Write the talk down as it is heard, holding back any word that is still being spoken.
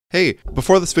Hey,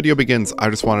 before this video begins, I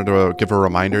just wanted to give a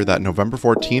reminder that November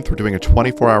 14th, we're doing a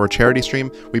 24-hour charity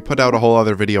stream. We put out a whole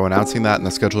other video announcing that and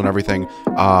the schedule and everything.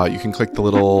 You can click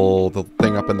the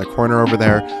thing up in the corner over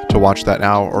there to watch that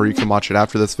now, or you can watch it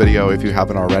after this video if you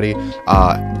haven't already.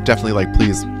 Definitely,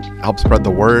 please help spread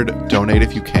the word. Donate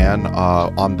if you can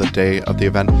on the day of the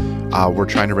event. We're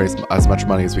trying to raise as much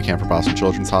money as we can for Boston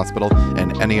Children's Hospital,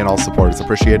 and any and all support is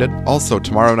appreciated. Also,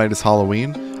 tomorrow night is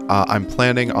Halloween. I'm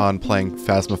planning on playing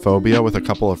Phasmophobia with a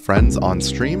couple of friends on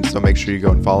stream, so make sure you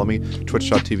go and follow me,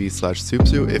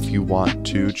 twitch.tv/soupsu, if you want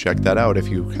to check that out, if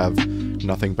you have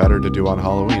nothing better to do on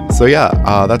Halloween. So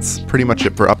yeah, that's pretty much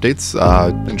it for updates.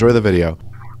 Enjoy the video.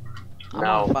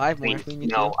 No, no, I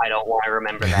don't want to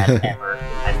remember that ever,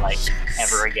 and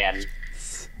ever again.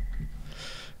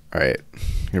 Alright,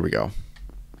 here we go.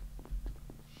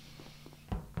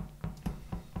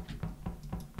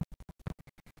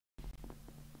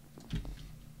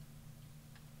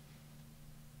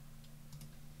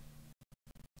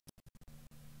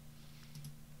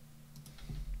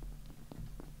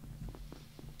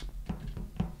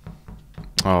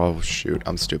 Oh shoot,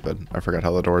 I'm stupid. I forgot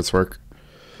how the doors work.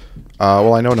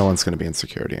 Well, I know no one's going to be in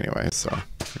security anyway, so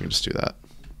we can just do that.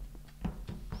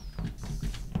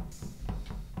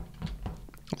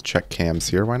 I'll check cams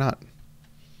here, why not?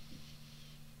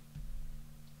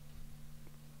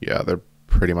 Yeah, they're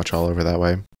pretty much all over that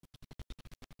way.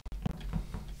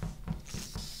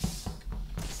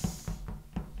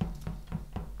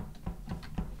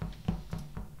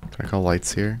 Can I call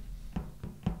lights here?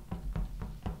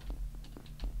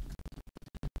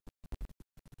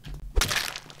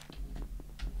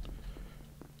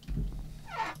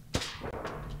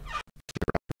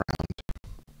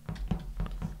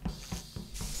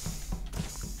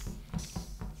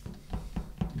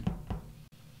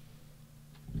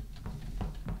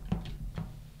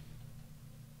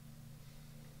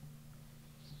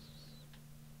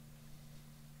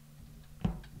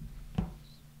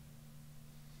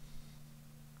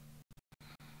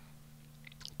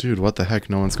 Dude, what the heck?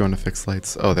 No one's going to fix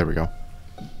lights. Oh, there we go.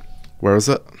 Where is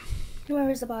it? Where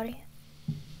is the body?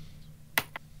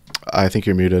 I think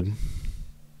you're muted.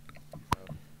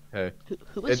 Hey,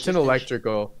 it's an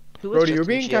electrical. Brody, you're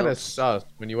being kind of sus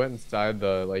when you went inside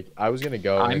the, I was gonna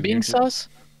go. I'm being sus?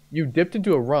 You dipped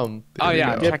into a room. Oh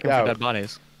yeah, I'm checking for dead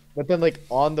bodies. But then,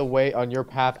 on the way, on your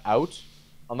path out,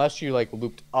 unless you,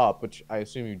 looped up, which I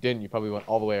assume you didn't, you probably went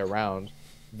all the way around.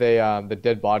 The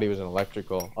dead body was an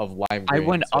electrical of lime green. I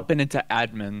went up and into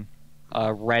admin.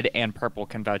 Red and purple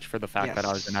can vouch for the fact that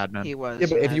I was an admin. He was. Yeah,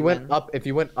 but if you went up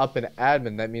in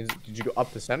admin, that means did you go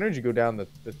up the center or did you go down the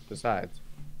sides?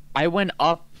 I went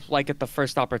up at the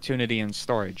first opportunity in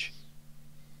storage.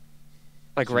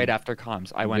 Right after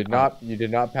comms. I went up. You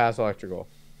did not pass electrical.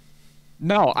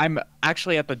 No, I'm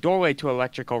actually at the doorway to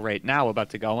electrical right now, about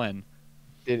to go in.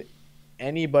 Did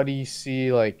anybody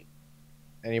see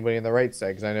anybody in the right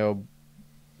side? Because I know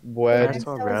I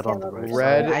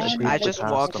just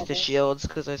walked to shields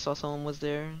because I saw someone was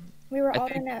there. We were all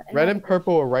in red and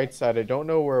purple were right side. I don't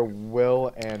know where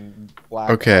Will and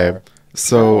Black are.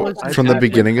 So from the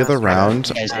beginning of the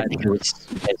round, as if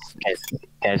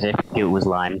it was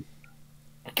lime.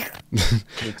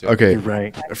 Okay,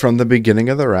 right. From the beginning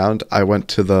of the round, I went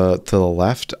to the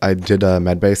left. I did a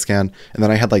medbay scan, and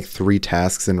then I had 3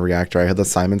 tasks in Reactor. I had the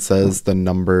Simon Says, the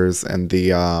numbers, and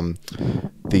what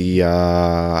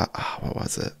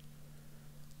was it?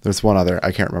 There's one other.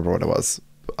 I can't remember what it was.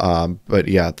 But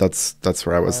yeah, that's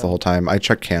where I was the whole time. I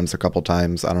checked cams a couple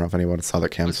times. I don't know if anyone saw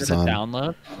that cams was on.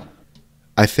 Download?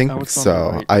 I think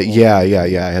so. Yeah,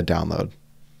 I had download.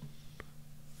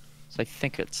 So I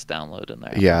think it's download in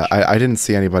there. Yeah, I didn't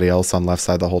see anybody else on left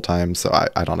side the whole time, so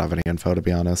I don't have any info, to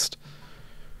be honest.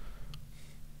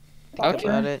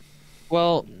 Okay.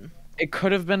 Well, it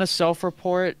could have been a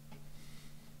self-report,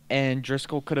 and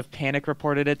Driscoll could have panic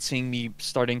reported it, seeing me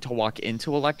starting to walk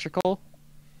into electrical.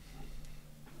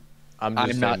 I'm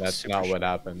saying that's not what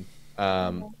happened.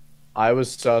 I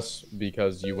was sus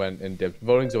because you went and dipped.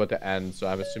 Voting's about to end, so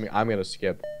I'm assuming I'm gonna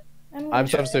skip. I'm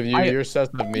sus of you. You're sus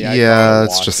of me. Yeah,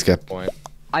 let's just skip.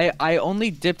 I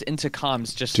only dipped into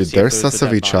comms just to Dude, see they're if there was sus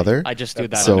of each other. I just do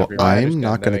that. So I'm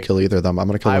not gonna kill either of them. I'm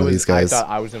gonna kill one of these guys. I thought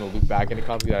I was gonna loop back into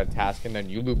comms, got a task, and then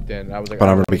you looped in. I was like, but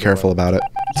I'm gonna be careful about it.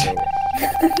 So, I'm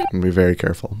gonna be very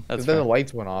careful. Then the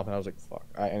lights went off, and I was like, fuck.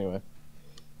 Alright, anyway.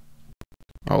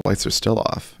 Oh, lights are still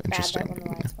off. Interesting.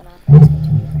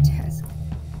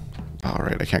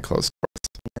 Alright, I can't close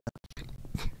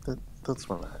doors. That's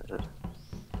what I heard.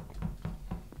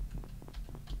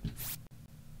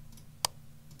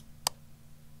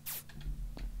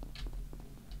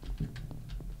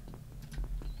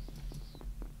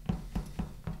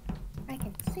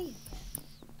 see.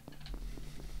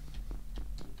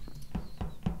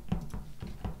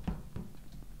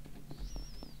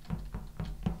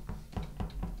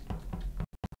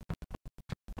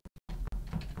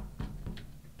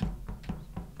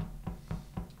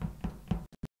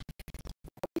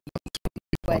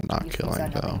 I'm not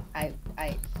killing though.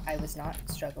 I was not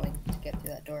struggling to get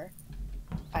through that door.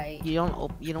 That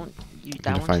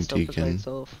one find just opens by Deacon.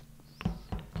 itself.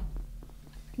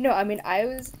 No, I mean I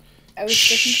was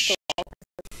sticking to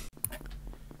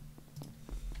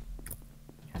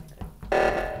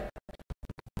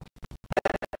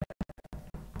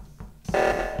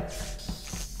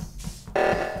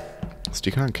Is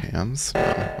Deacon on cams?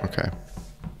 No. Okay.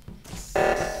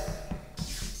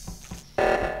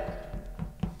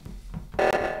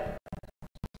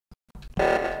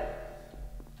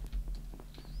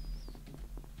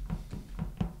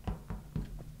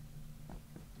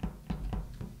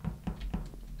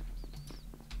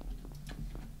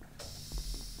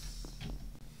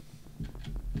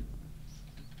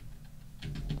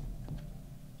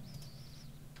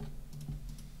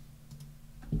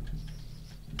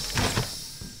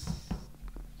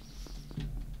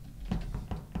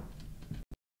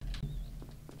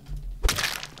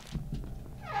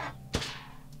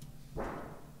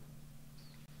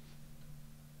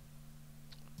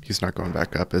 He's not going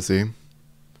back up, is he?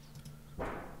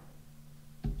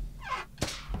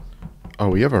 Oh,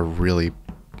 we have a really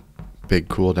big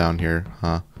cooldown here,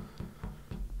 huh?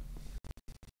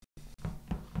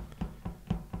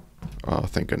 Oh,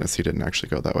 thank goodness he didn't actually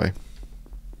go that way.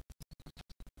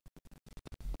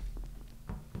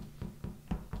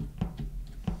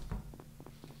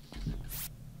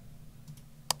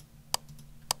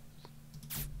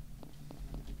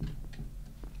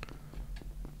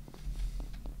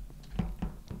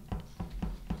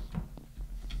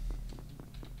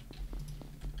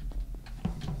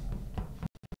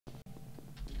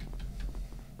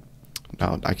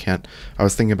 No, I can't. I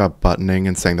was thinking about buttoning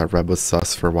and saying that red was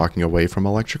sus for walking away from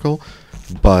electrical,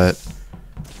 but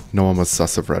no one was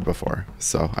sus of red before,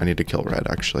 so I need to kill red,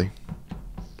 actually.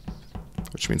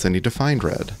 Which means I need to find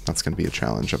red. That's going to be a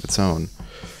challenge of its own.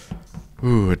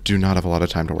 Ooh, I do not have a lot of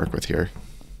time to work with here.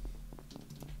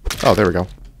 Oh, there we go.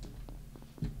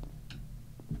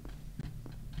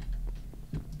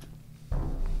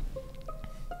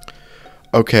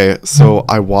 Okay, so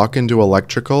I walk into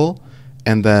electrical,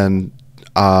 and then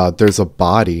there's a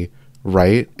body,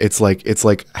 right? It's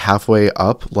like halfway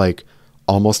up, like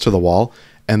almost to the wall,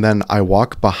 and then I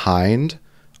walk behind.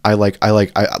 I want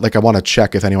to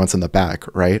check if anyone's in the back,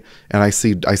 right? And I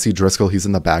see Driscoll. He's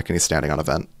in the back and he's standing on a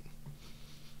vent.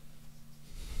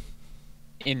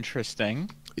 Interesting.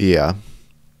 Yeah.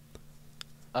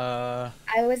 I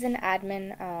was an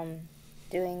admin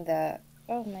doing the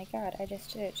oh my god, I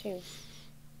just did it too.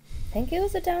 I think it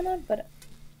was a download, but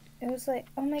it was like,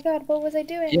 oh my god, what was I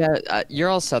doing? Yeah, you're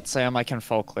all set, Sam. I can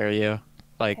full clear you.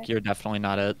 Like, Okay. you're definitely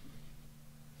not it.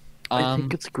 I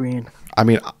think it's green. I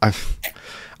mean,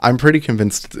 I'm pretty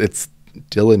convinced it's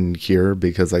Dylan here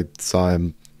because I saw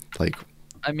him, like...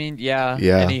 I mean, yeah.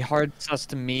 Yeah. And he hard sus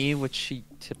to me, which he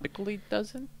typically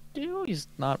doesn't do. He's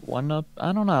not one up.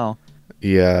 I don't know.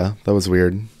 Yeah, that was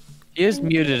weird. He is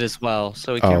muted as well,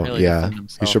 so he can't really yeah. defend He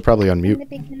himself. should probably In unmute. the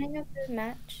beginning of the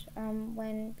match,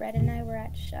 when Brett and I were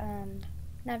at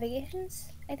navigations,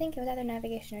 I think it was either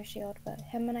navigation or shield, but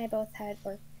him and I both had,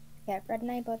 Brett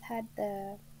and I both had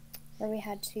the, where we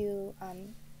had to,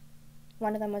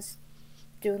 one of them was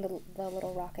doing the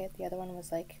little rocket, the other one was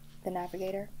like the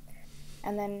navigator,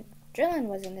 and then Drillin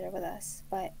was in there with us,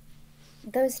 but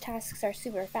those tasks are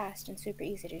super fast and super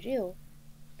easy to do,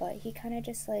 but he kind of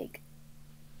just like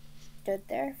stood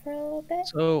there for a little bit.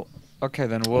 So, okay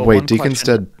then. Well, Wait, one Deacon's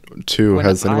question. dead too. When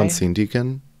Has anyone I- seen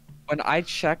Deacon? When I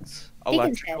checked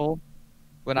electrical,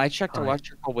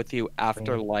 electrical with you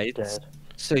after lights,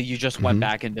 so you just went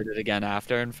back and did it again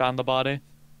after and found the body?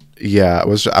 Yeah,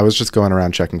 I was just going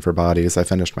around checking for bodies. I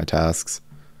finished my tasks.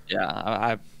 Yeah,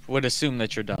 I would assume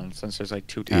that you're done since there's like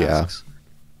 2 Yeah. tasks.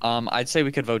 I'd say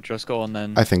we could vote Driscoll and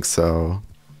then I think so.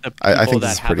 the people I think this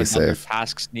that is pretty haven't done their safe.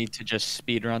 tasks need to just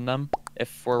speed run them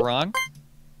if we're wrong,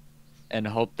 and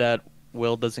hope that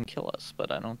Will doesn't kill us. But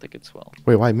I don't think it's Will.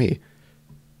 Wait, why me?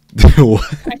 What?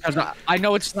 Because I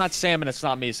know it's not Sam and it's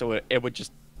not me, so it would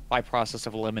just by process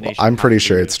of elimination. I'm have pretty to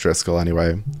sure be it's Driscoll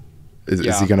anyway. Is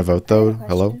Yeah. he gonna vote I have though? a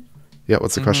Hello? question. Yeah,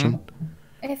 what's the question?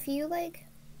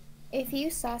 If you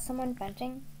saw someone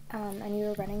venting, and you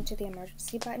were running to the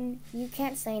emergency button, you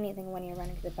can't say anything when you're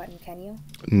running to the button, can you?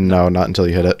 No, not until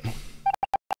you hit it.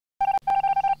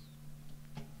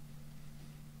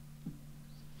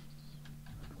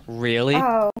 Really?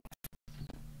 Oh,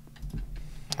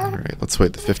 Alright, let's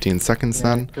wait the 15 seconds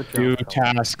then. Do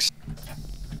tasks.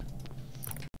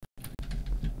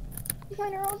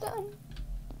 Mine are all done.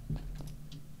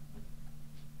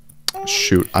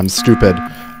 Shoot, I'm stupid.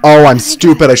 Oh, I'm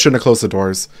stupid. I shouldn't have closed the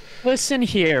doors. Listen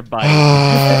here, buddy.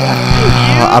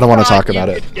 I don't want to talk about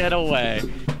it. Get away.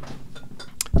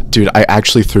 Dude, I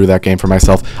actually threw that game for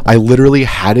myself. I literally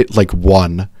had it like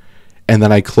won, and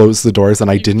then I closed the doors, and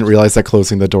I didn't realize that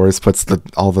closing the doors puts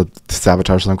all the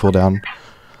sabotage on cooldown.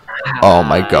 Oh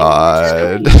my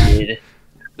god.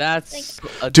 That's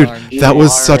a Dude, that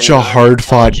was such a hard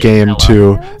fought game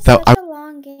too. That was such a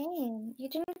long game. You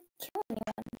didn't kill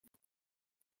anyone.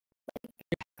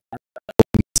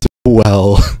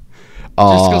 Well.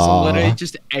 Driscoll's literally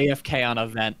just AFK on a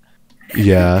vent.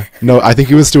 Yeah. No, I think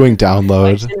he was doing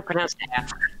download.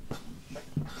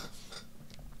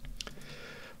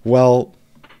 Well,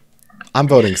 I'm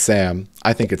voting Sam.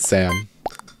 I think it's Sam.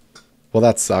 Well,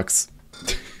 that sucks.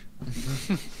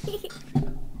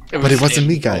 But it wasn't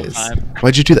me, guys.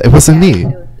 Why'd you do that? It wasn't me. It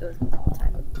was the whole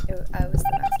time. I was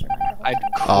the mastermind. I'd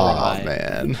Oh cry.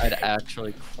 man. I'd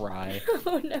actually cry.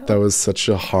 Oh no. That was such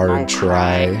a hard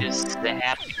try. Just the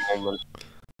happy moment.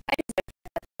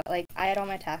 Like, I had all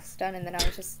my tasks done, and then I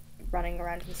was just running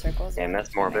around in circles. Damn,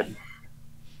 that's morbid.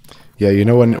 Yeah, you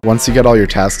know when once you get all your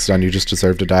tasks done, you just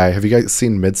deserve to die. Have you guys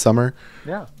seen Midsummer?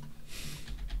 Yeah.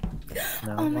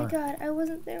 No, Oh my god, I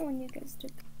wasn't there when you guys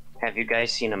did. Have you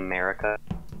guys seen America?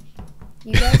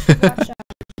 You guys should watch.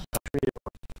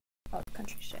 Oh,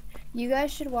 country shit. You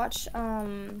guys should watch.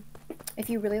 If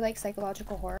you really like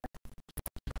psychological horror.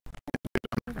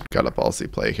 Got a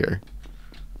ballsy play here.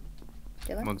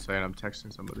 Dylan? One second, I'm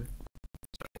texting somebody.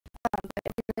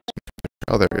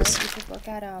 Oh, there he is. You should look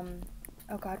at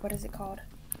oh god, what is it called?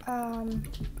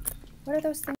 What are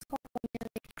those things called when you're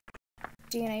like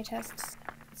DNA tests?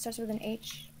 It starts with an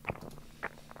H.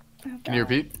 Oh, Can you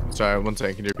repeat? Sorry, one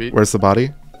second. Can you repeat? Where's the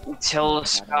body?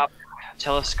 Telescope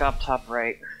top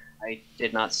right. I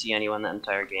did not see anyone that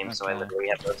entire game, so I literally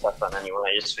have no stuff on anyone.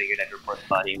 I just figured I'd report the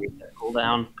body, read the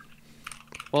cooldown.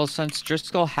 Well, since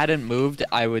Driscoll hadn't moved,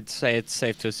 I would say it's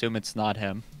safe to assume it's not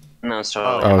him. No, so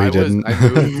Oh, he didn't. I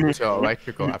moved to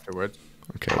electrical afterwards.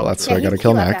 Okay, well that's Yeah, who I gotta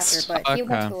kill left next. After, but he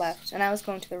went Okay. to the left, and I was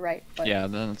going to the right. But... Yeah,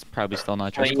 then it's probably still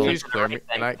not Well, Driscoll. Please clear me.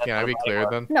 Can I be cleared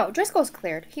then? No, Driscoll's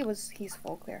cleared. He's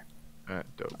full clear. Alright,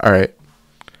 dope. Alright.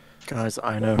 Guys,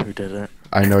 I know who did it.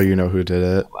 I know you know who did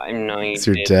it. I know you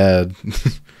So you're did. dead.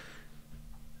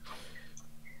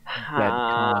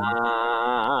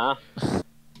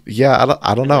 Yeah,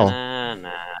 I don't know.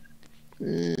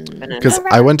 Because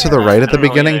I went to the right at the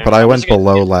beginning, but I went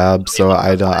below lab, so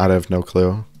I have no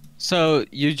clue. So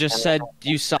you just said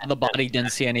you saw the body,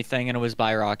 didn't see anything, and it was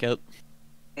by rocket.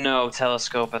 No,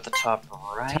 telescope at the top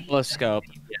right. Telescope.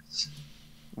 Yes.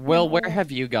 Will, where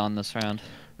have you gone this round?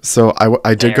 So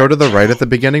I did go to the right at the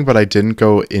beginning, but I didn't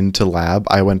go into lab.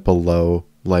 I went below,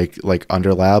 like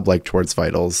under lab, like towards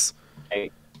vitals.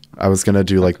 I was gonna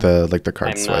do like the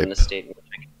card I'm swipe. not in a state in which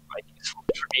I can provide useful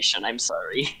information. I'm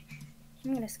sorry.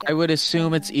 I'm gonna skip I would that.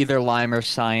 assume it's either lime or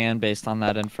cyan based on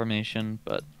that information,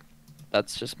 but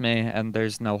that's just me, and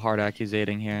there's no hard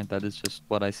accusating here. That is just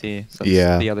what I see, since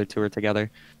Yeah. the other two are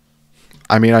together.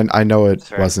 I mean, I know it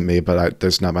Fair. wasn't me, but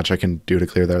there's not much I can do to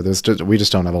clear there. We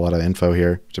just don't have a lot of info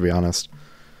here, to be honest.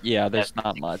 Yeah, there's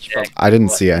not much. But I didn't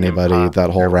see anybody that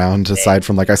whole round, aside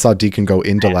from like I saw Deacon go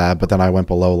into lab, but then I went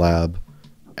below lab,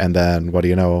 and then what do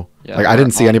you know? Yeah, Like I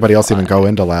didn't see we're anybody on else even fire. go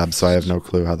into lab, so I have no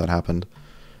clue how that happened.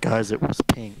 Guys, it was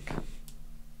pink.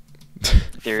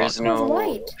 There is It was no.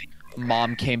 white.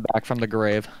 Mom came back from the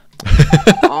grave.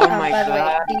 Oh my By the way,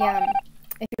 god.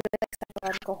 if you really like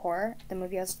psychological horror, the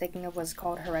movie I was thinking of was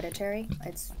called Hereditary.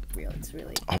 It's real. It's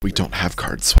really. Oh, we don't have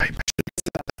card swipe.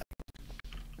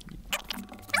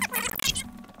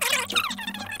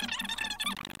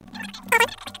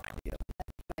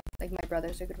 Like my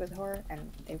brothers are good with horror,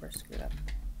 and they were screwed up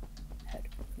head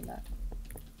from that.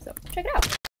 So check it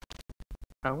out.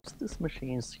 How is this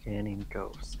machine scanning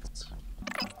ghosts?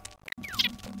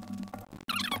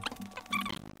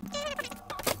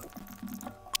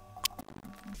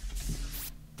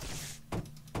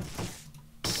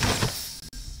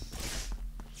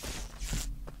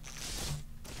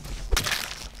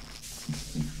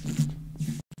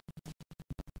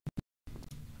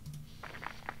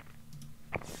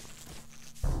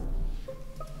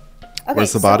 Okay,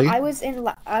 Where's the body? So I was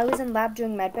in lab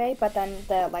doing medbay, but then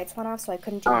the lights went off, so I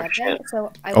couldn't do Oh, medbay. shit.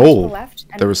 So I went to Oh, the left.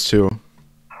 And there was two.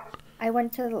 I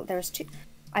went to there was two.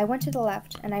 I went to the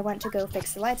left, and I went to go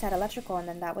fix the lights at electrical, and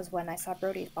then that was when I saw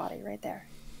Brody's body right there.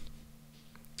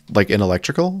 Like in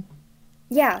electrical?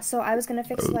 Yeah, so I was gonna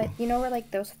fix like you know where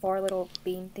like those 4 little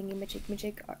bean thingy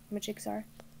majigs are?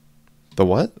 The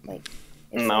what? Like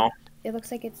it's No. like, it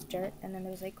looks like it's dirt and then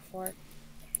there's like 4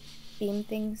 beam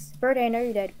things. Birdie, I know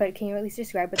you're dead, but can you at least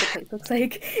describe what the place looks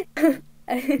like?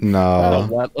 No.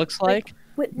 What looks like?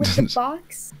 With the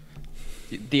box?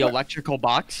 The electrical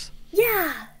box?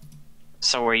 Yeah.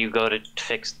 So where you go to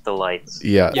fix the lights.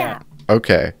 Yeah. Yeah.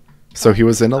 Okay. So he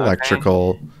was in Okay.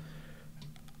 electrical.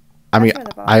 I That's mean, where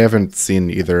the box I is. haven't seen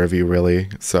either of you really,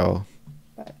 so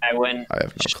I went. I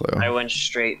have no clue. I went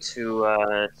straight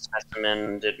to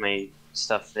specimen, did my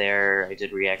stuff there. I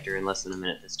did reactor in less than a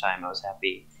minute this time. I was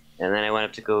happy. And then I went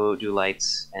up to go do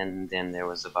lights, and then there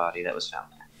was a body that was found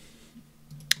there.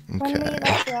 When we Okay.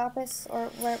 left the office, or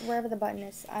wherever the button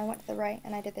is, I went to the right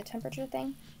and I did the temperature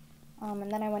thing.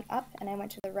 And then I went up and I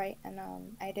went to the right and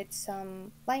I did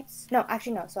some lights. No,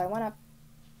 actually no. So I went up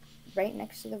right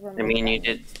next to the room. I mean, you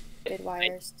where I did.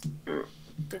 wires,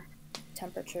 did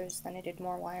temperatures, then I did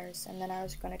more wires, and then I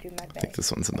was going to do my I think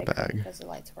this one's in the but I couldn't bag. because the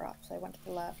lights were off. So I went to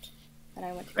the left and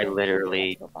I went to I the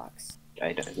literally- electrical box. I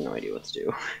have no idea what to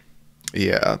do.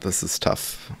 Yeah, this is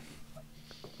tough.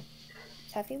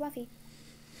 Tuffy Wuffy.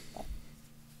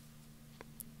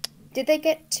 Did they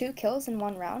get 2 kills in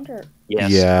 1 round or?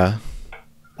 Yes. Yeah.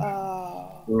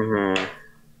 Oh. Mm-hmm.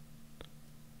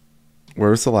 Where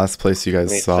was the last place you guys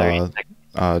Wait, saw 30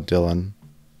 seconds. Dylan?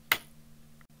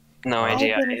 No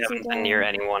idea. I couldn't see haven't been that. near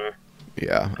anyone.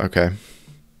 Yeah. Okay.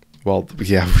 Well,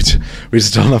 yeah, we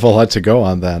just don't have a lot to go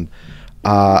on then.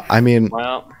 I mean,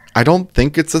 Well, I don't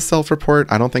think it's a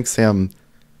self-report. I don't think Sam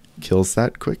kills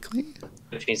that quickly.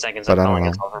 15 seconds. But I'm I don't calling a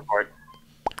know. self-report.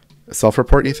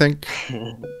 Self-report, you think?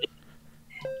 I'm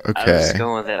Okay. just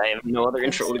going with it. I have no other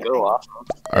control to go off of.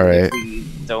 All right. If we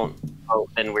don't vote,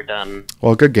 then we're done.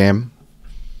 Well, good game.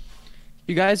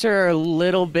 You guys are a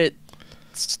little bit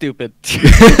stupid. In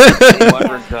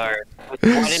what regard? With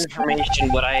what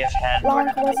information would I have had? Long,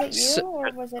 more was it s- you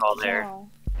or was it all there? Joe?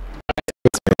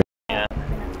 Yeah.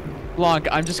 Blanc,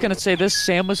 I'm just gonna say this.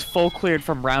 Sam was full cleared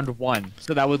from round 1,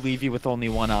 so that would leave you with only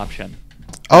one option.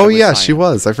 Oh was yeah, she cyan.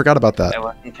 was. I forgot about that. I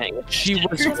wasn't paying attention. She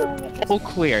was Just- full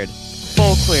cleared.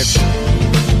 Full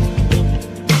cleared.